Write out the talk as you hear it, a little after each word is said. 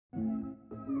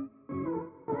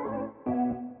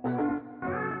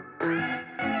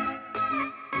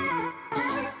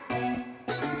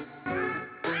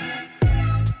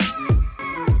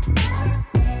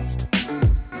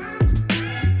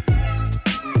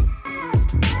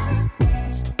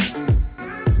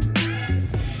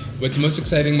What's most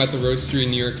exciting about the Roastery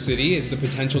in New York City is the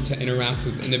potential to interact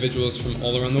with individuals from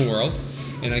all around the world,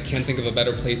 and I can't think of a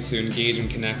better place to engage and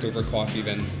connect over coffee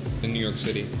than New York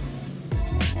City.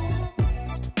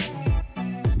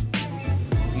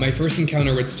 My first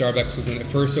encounter with Starbucks was when it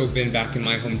first opened back in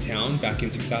my hometown, back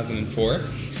in 2004.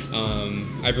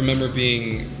 I remember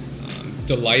being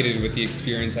delighted with the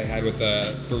experience I had with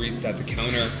the barista at the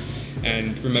counter,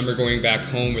 and remember going back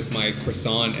home with my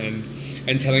croissant and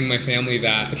telling my family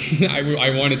that I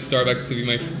wanted Starbucks to be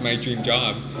my dream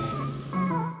job.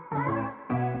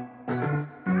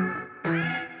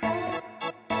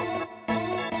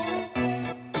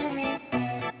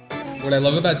 What I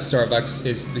love about Starbucks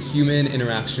is the human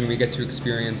interaction we get to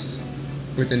experience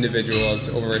with individuals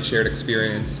over a shared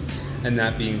experience, and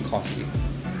that being coffee.